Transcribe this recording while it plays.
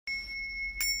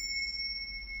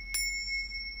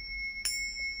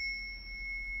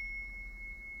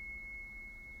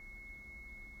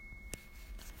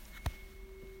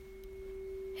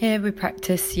Here we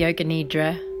practice Yoga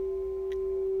Nidra.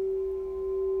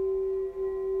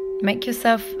 Make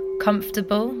yourself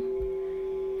comfortable.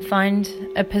 Find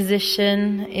a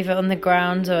position either on the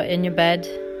ground or in your bed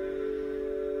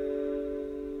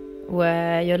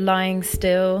where you're lying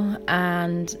still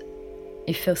and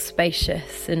you feel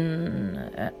spacious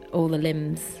in all the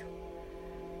limbs.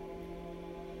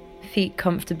 Feet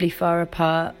comfortably far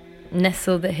apart.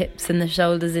 Nestle the hips and the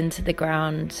shoulders into the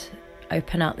ground.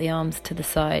 Open out the arms to the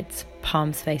sides,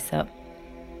 palms face up.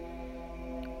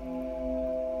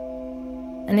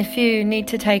 And if you need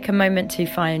to take a moment to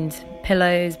find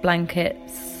pillows,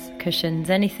 blankets, cushions,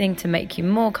 anything to make you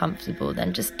more comfortable,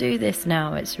 then just do this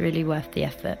now. It's really worth the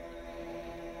effort.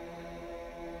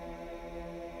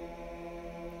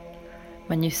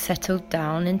 When you've settled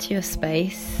down into your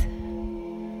space,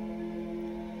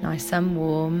 nice and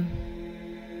warm,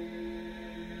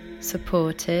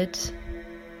 supported,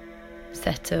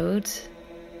 settled,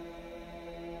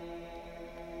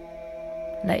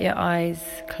 let your eyes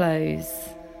close,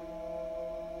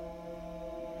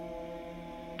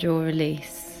 jaw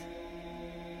release.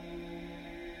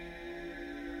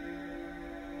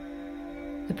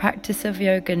 The practice of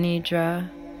Yoga Nidra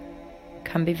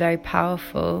can be very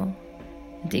powerful,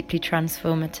 deeply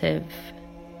transformative.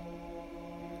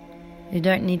 You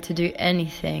don't need to do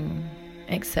anything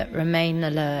except remain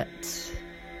alert,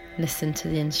 listen to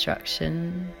the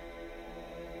instruction,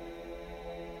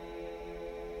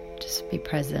 just be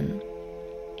present.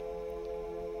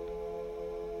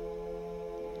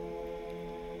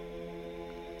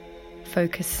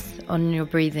 Focus on your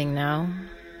breathing now.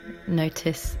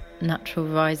 Notice natural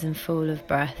rise and fall of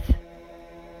breath.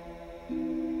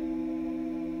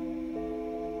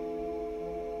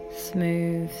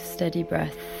 Smooth, steady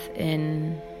breath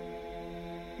in.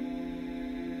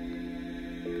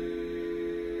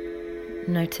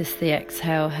 Notice the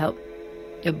exhale help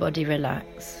your body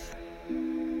relax.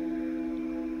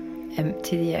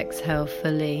 Empty the exhale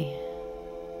fully.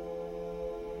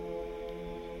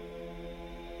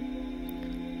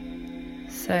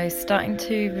 So starting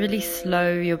to really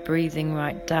slow your breathing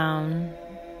right down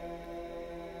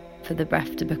for the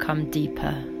breath to become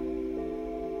deeper.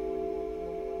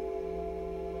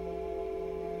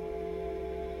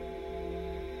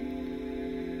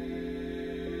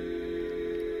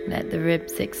 Let the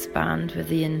ribs expand with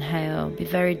the inhale. Be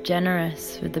very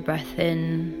generous with the breath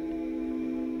in.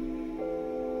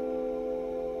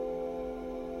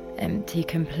 Empty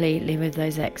completely with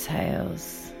those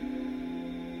exhales.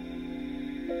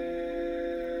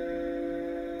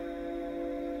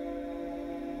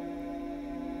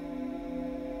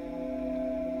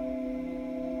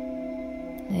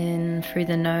 In through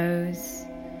the nose.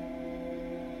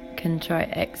 You can try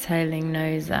exhaling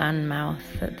nose and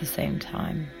mouth at the same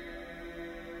time.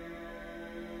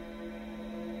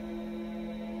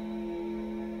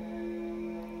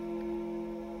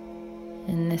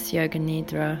 In this Yoga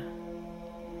Nidra,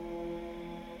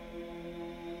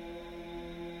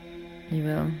 you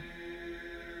will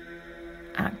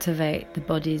activate the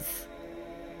body's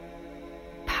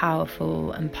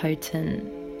powerful and potent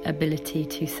ability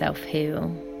to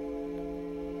self-heal.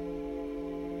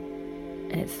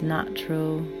 Its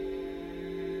natural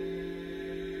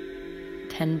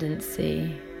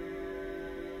tendency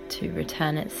to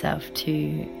return itself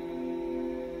to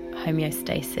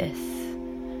homeostasis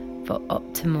for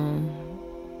optimal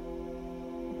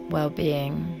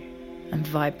well-being and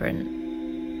vibrant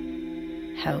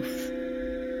health.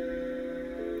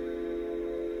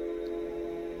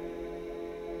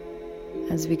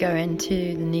 As we go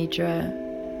into the Nidra,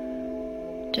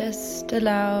 just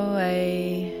allow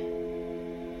a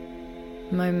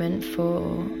moment for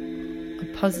a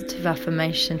positive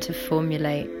affirmation to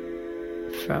formulate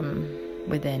from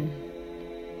within.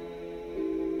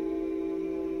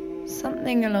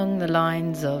 Something along the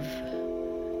lines of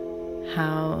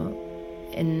how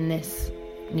in this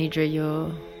Nidra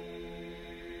you're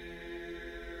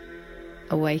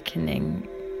awakening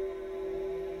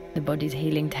the body's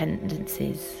healing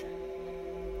tendencies.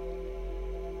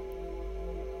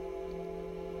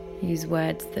 Use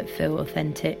words that feel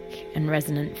authentic and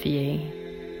resonant for you.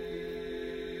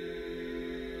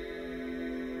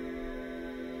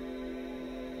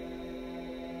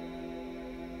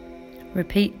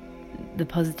 Repeat the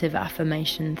positive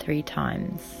affirmation 3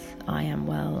 times. I am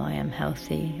well, I am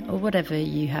healthy, or whatever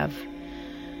you have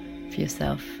for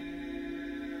yourself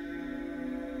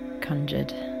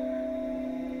conjured.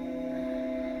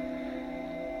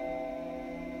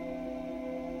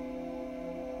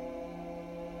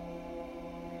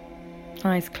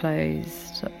 Eyes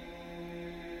closed,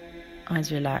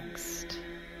 eyes relaxed.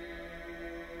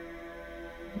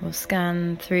 We'll We'll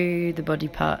scan through the body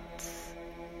parts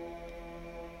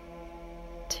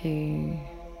to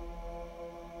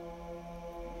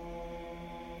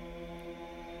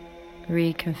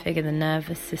reconfigure the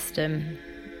nervous system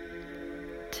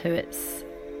to its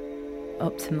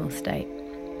optimal state.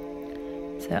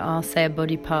 So I'll say a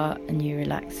body part and you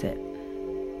relax it.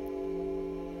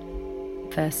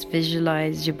 First,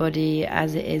 visualize your body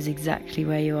as it is, exactly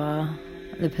where you are,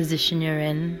 the position you're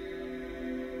in,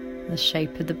 the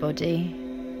shape of the body.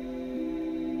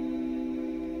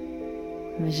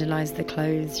 Visualize the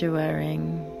clothes you're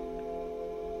wearing.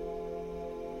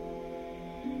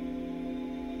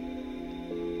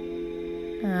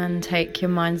 And take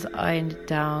your mind's eye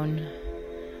down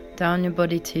your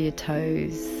body to your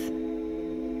toes.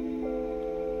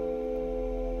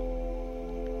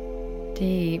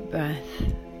 Deep breath.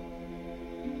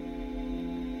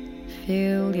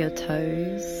 Feel your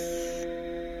toes,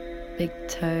 big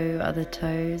toe, other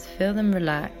toes, feel them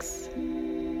relax.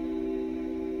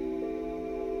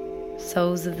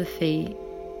 Soles of the feet,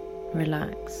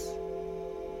 relax.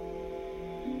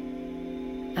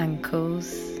 Ankles,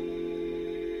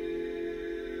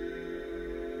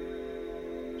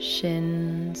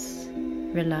 shins,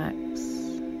 relax.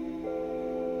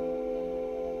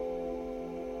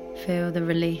 Feel the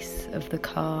release of the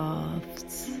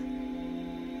calves.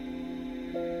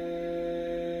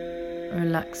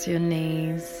 Relax your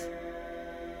knees.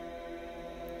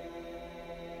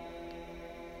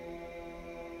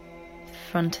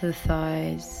 Front of the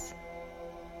thighs.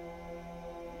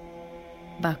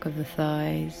 Back of the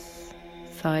thighs.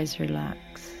 Thighs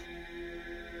relax.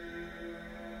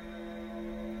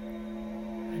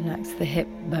 Relax the hip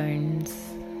bones.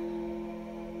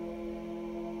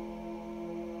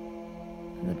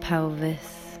 The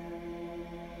pelvis,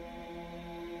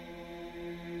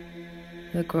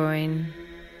 the groin,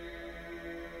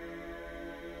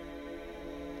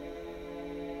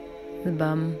 the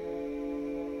bum,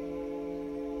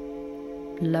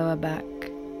 lower back.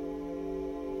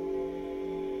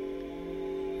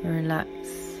 Relax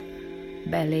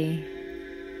belly,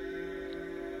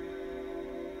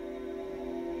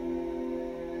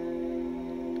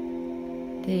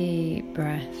 deep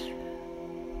breath.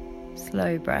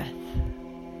 Slow breath.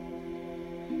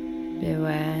 Be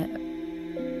aware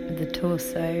of the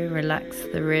torso, relax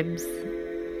the ribs.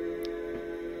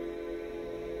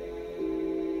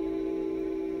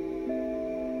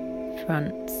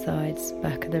 Front, sides,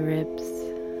 back of the ribs.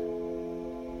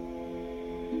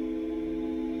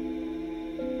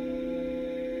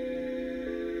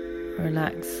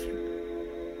 Relax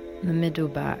the middle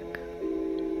back.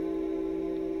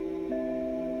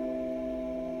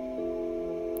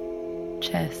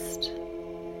 Chest,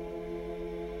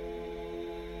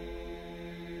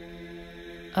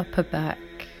 upper back,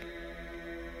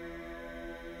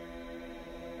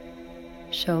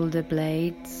 shoulder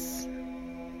blades,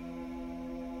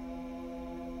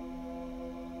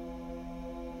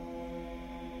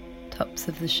 tops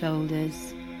of the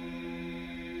shoulders,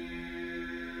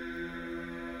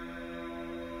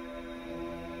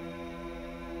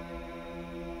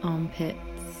 armpits,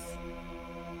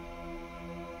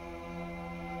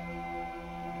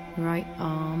 right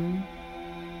arm,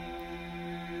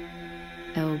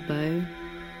 elbow,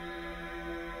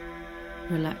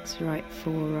 relax right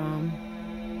forearm,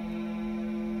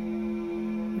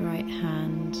 right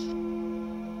hand,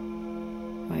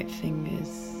 right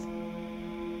fingers,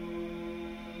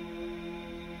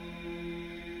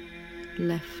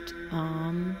 left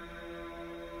arm,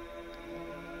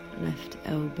 left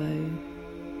elbow,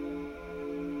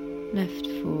 left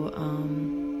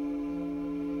forearm,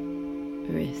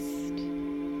 wrist,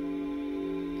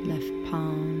 left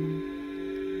palm,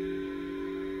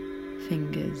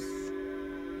 fingers,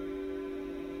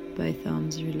 both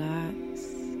arms relax,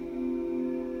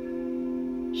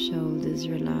 shoulders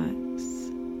relax,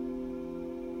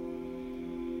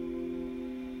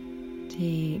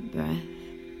 deep breath,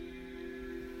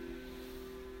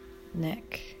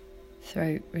 neck,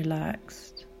 throat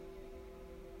relaxed,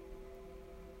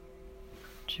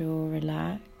 jaw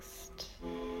relaxed,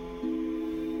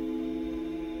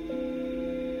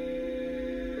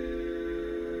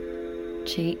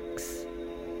 cheeks,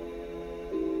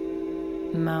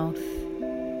 mouth,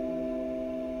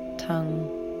 tongue,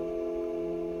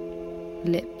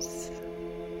 lips,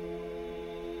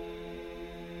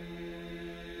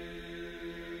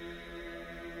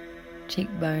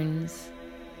 cheekbones,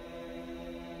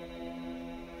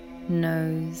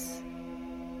 nose,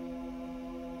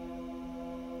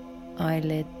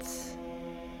 eyelids,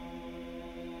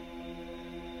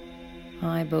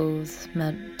 eyeballs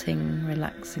melting,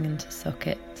 relaxing into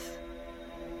sockets,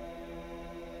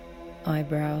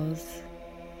 eyebrows,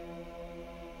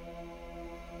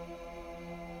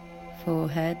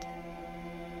 forehead,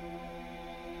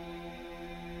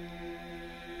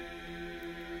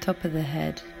 top of the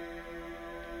head,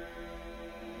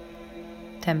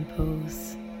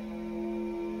 temples.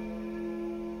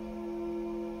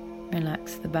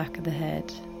 Relax the back of the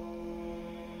head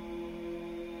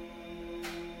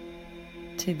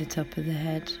to the top of the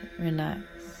head.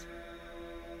 Relax.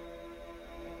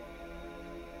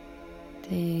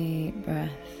 Deep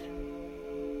breath.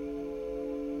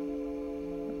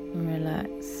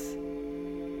 Relax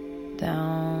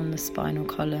down the spinal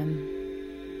column.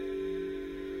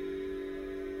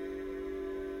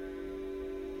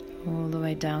 All the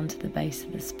way down to the base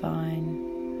of the spine.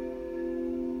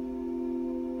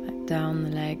 Back down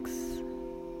the legs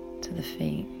to the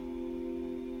feet.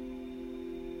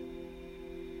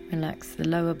 Relax the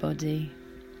lower body.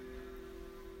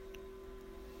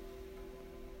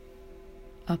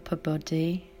 Upper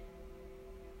body.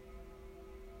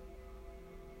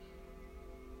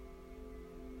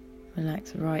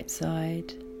 Relax right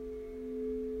side.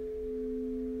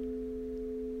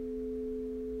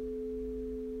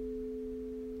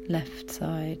 Left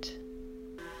side.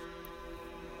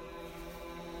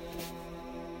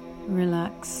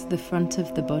 Relax the front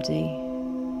of the body.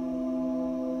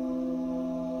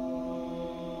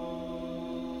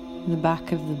 The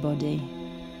back of the body.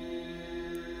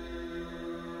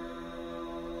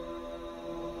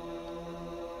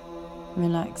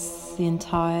 Relax the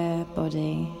entire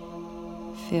body.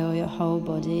 Feel your whole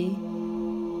body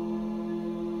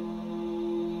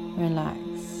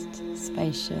relaxed,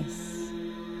 spacious.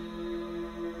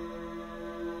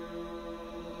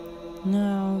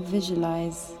 Now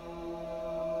visualize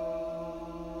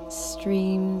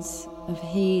streams of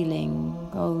healing,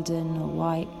 golden or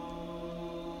white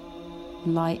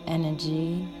light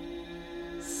energy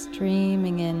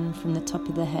streaming in from the top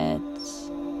of the head,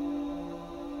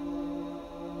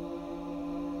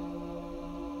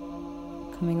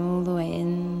 coming all the way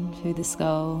in through the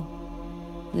skull,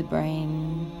 the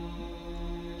brain,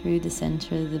 through the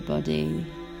center of the body,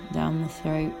 down the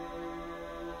throat,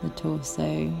 the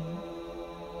torso,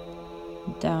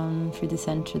 down through the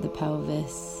center of the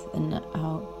pelvis and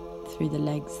out through the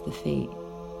legs, the feet.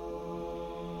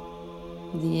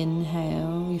 With the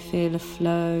inhale, you feel a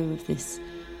flow of this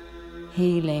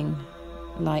healing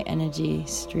light energy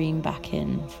stream back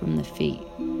in from the feet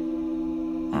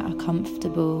at a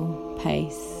comfortable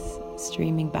pace,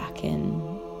 streaming back in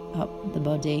up the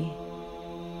body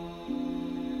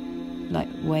like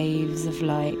waves of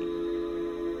light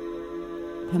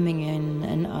coming in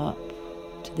and up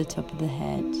to the top of the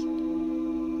head,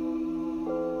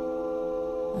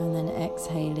 and then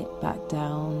exhale it back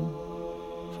down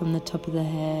from the top of the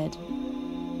head,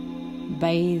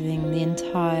 bathing the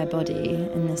entire body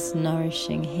in this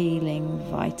nourishing, healing,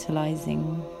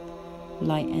 vitalizing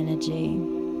light energy.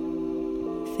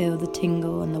 Feel the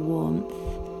tingle and the warmth,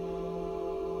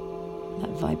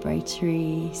 that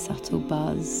vibratory, subtle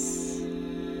buzz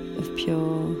of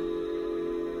pure,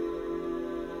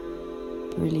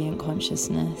 brilliant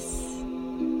consciousness.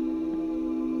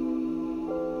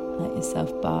 Let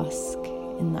yourself bask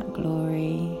in that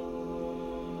glory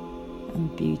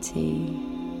and beauty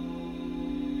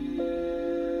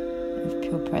of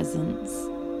pure presence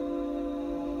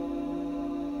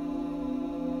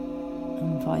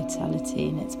and vitality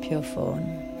in its pure form.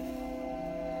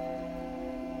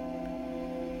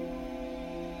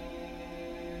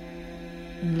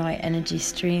 And light energy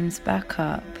streams back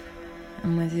up,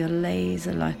 and with your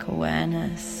laser-like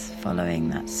awareness following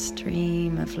that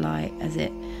stream of light as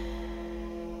it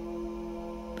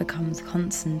becomes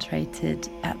concentrated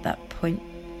at that point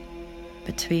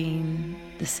between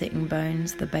the sitting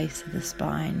bones, the base of the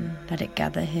spine. Let it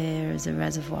gather here as a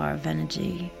reservoir of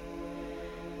energy.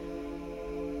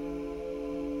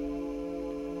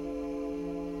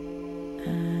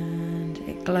 And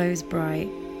it glows bright,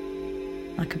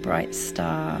 like a bright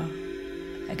star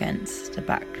against a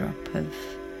backdrop of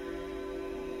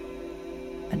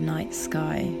a night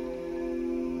sky.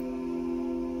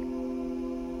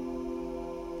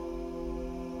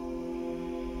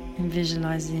 And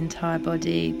visualize the entire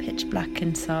body pitch black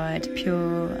inside,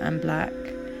 pure and black,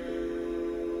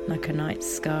 like a night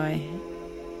sky,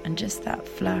 and just that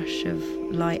flash of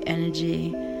light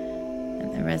energy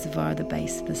at the reservoir at the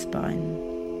base of the spine.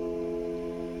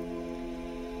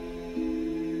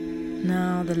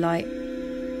 Now the light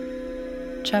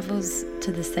travels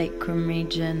to the sacrum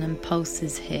region and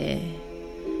pulses here.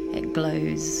 It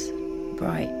glows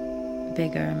bright,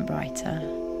 bigger and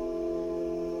brighter.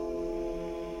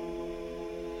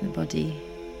 The body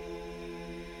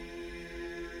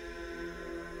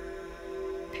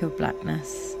pure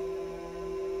blackness,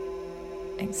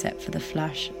 except for the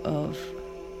flash of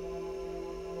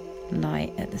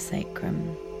light at the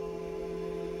sacrum.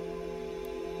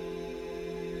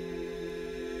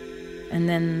 And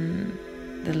then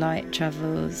the light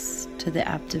travels to the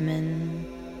abdomen.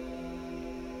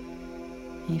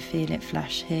 You feel it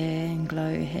flash here and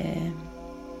glow here,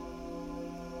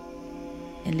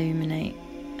 illuminate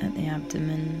at the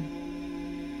abdomen.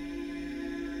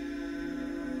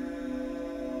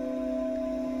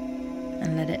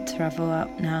 And let it travel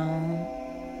up now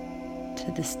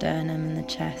to the sternum and the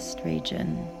chest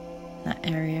region. That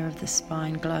area of the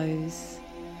spine glows.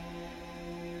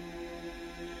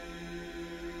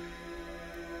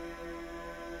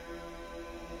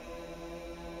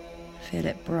 Feel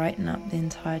it brighten up the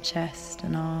entire chest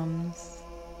and arms.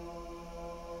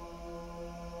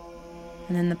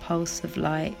 And then the pulse of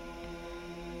light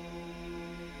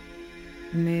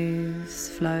moves,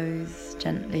 flows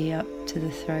gently up to the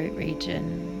throat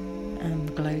region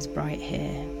and glows bright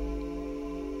here.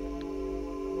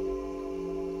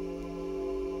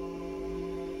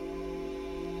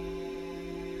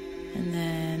 And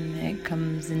then it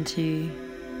comes into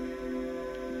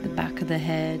the back of the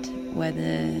head where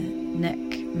the neck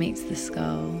meets the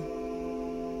skull,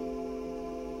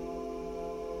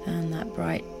 and that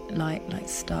bright light, like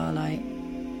starlight,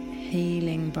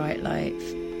 healing bright light,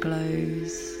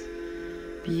 glows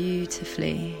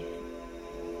beautifully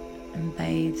and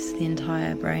bathes the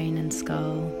entire brain and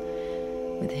skull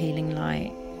with healing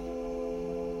light.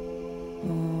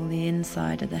 All the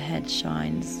inside of the head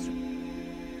shines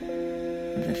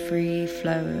with a free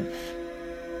flow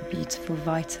of beautiful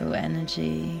vital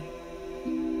energy.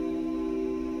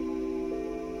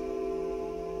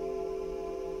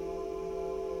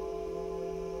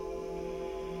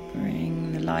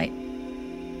 Bring the light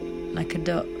like a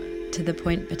dot to the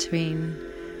point between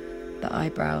the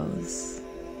eyebrows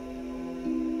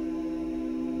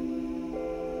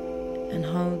and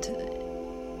hold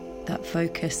that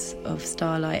focus of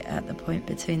starlight at the point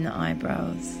between the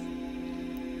eyebrows.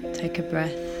 Take a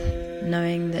breath,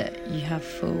 knowing that you have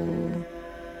full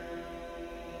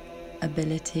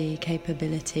ability,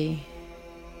 capability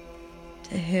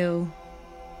to heal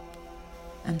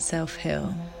and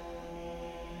self-heal,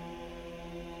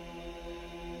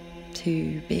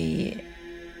 to be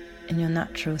in your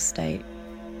natural state,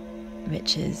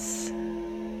 which is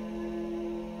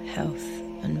health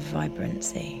and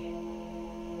vibrancy.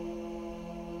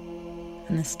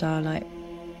 And the starlight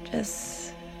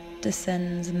just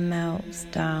descends and melts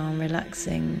down,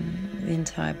 relaxing the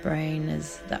entire brain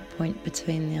as that point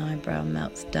between the eyebrow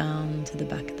melts down to the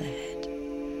back of the head.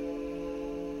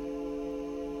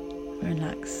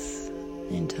 Relax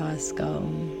the entire skull.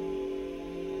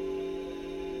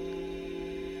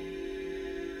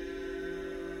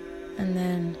 And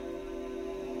then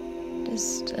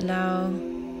just allow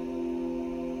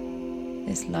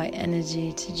this light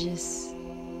energy to just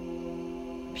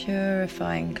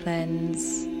purify and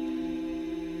cleanse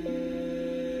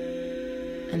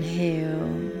and heal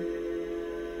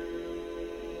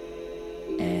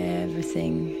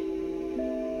everything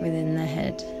within the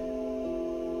head.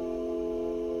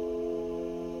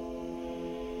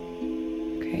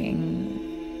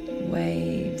 Creating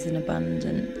waves and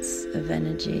abundance of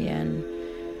energy and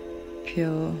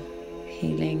pure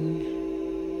healing,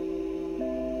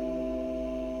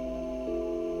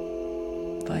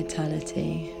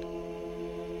 vitality.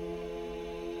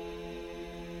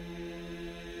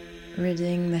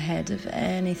 Ridding the head of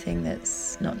anything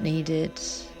that's not needed.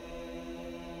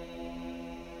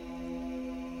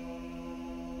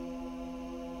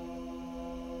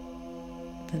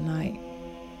 The light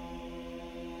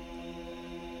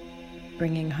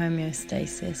bringing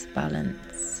homeostasis,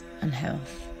 balance and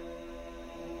health.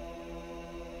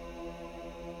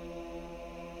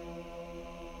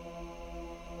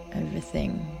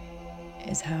 Everything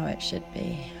is how it should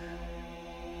be.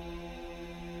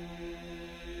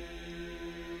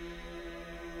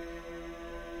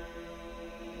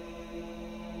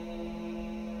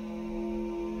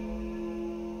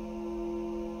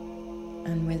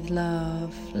 And with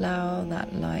love, allow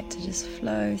that light to just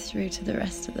flow through to the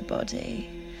rest of the body.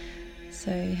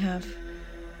 So you have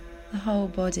the whole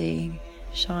body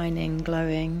shining,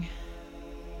 glowing,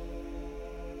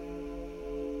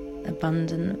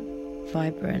 abundant,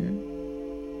 vibrant,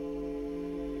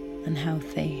 and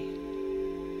healthy.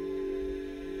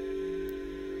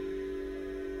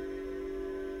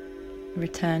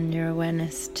 Return your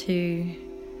awareness to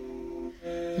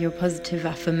your positive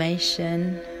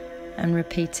affirmation and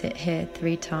repeat it here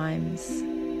 3 times.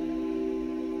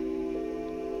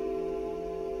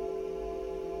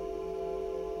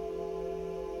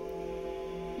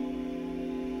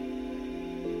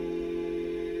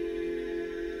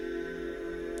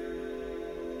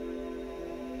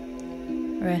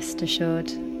 Rest assured,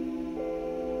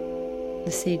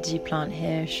 the seeds you plant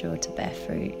here are sure to bear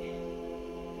fruit.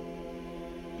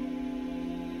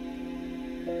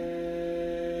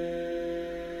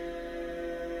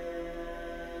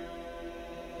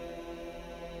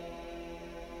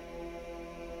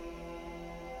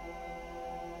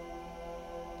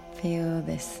 Feel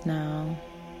this now.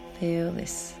 Feel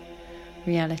this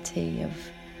reality of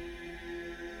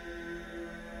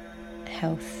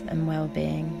health and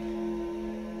well-being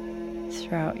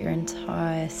throughout your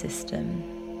entire system,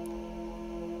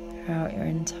 throughout your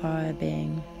entire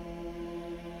being.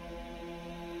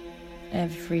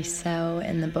 Every cell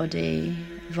in the body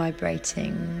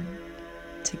vibrating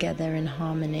together in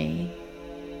harmony.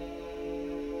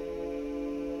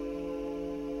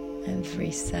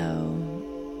 Every cell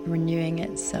renewing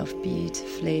itself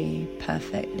beautifully,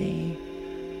 perfectly,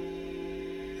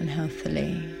 and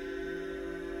healthily.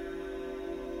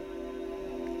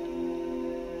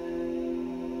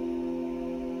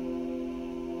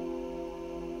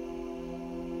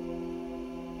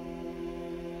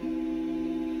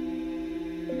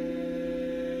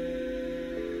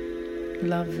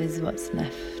 Love is what's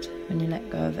left when you let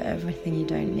go of everything you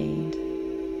don't need.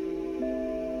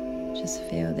 Just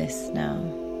feel this now.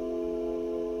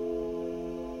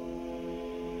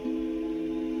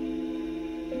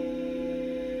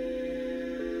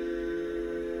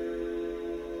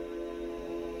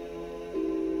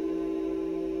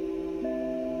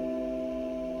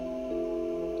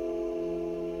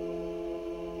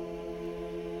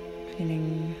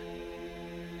 Feeling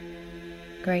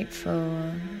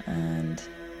grateful and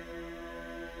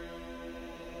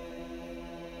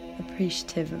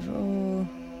appreciative of all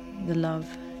the love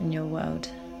in your world.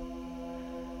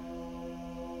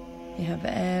 You have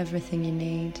everything you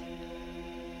need.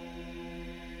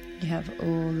 You have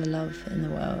all the love in the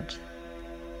world.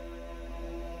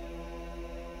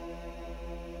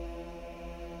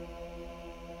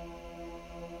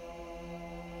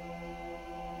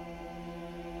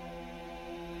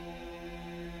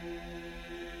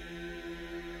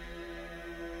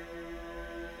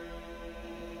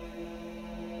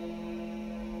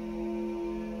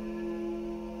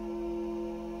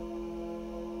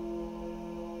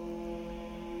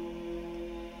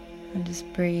 And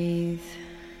just breathe.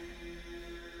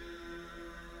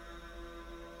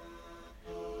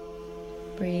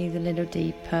 Breathe a little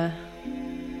deeper.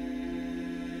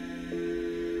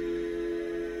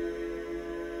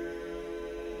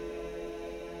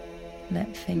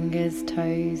 Let fingers,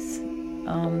 toes,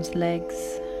 arms, legs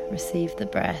receive the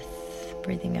breath,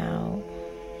 breathing out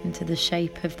into the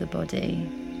shape of the body.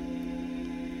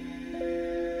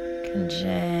 You can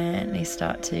gently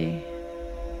start to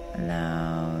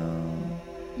allow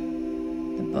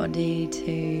the body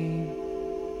to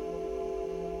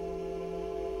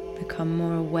become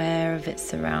more aware of its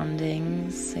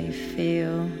surroundings, so you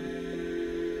feel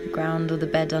the ground or the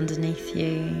bed underneath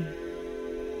you.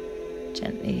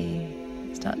 Gently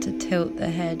start to tilt the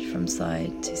head from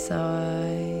side to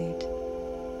side.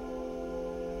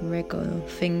 Wriggle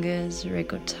fingers,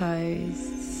 wriggle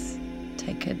toes.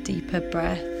 Take a deeper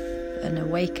breath, an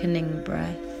awakening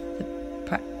breath.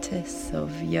 Practice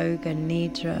of yoga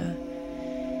nidra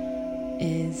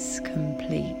is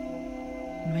complete.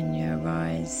 When you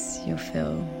arise, you'll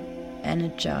feel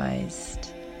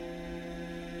energized,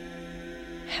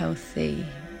 healthy,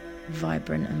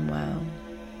 vibrant and well.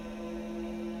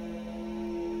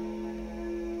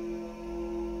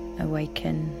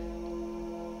 Awaken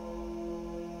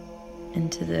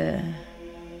into the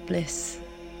bliss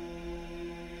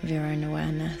of your own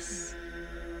awareness.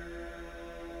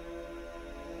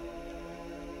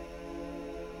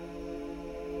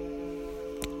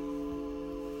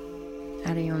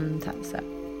 Arion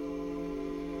Tapsa.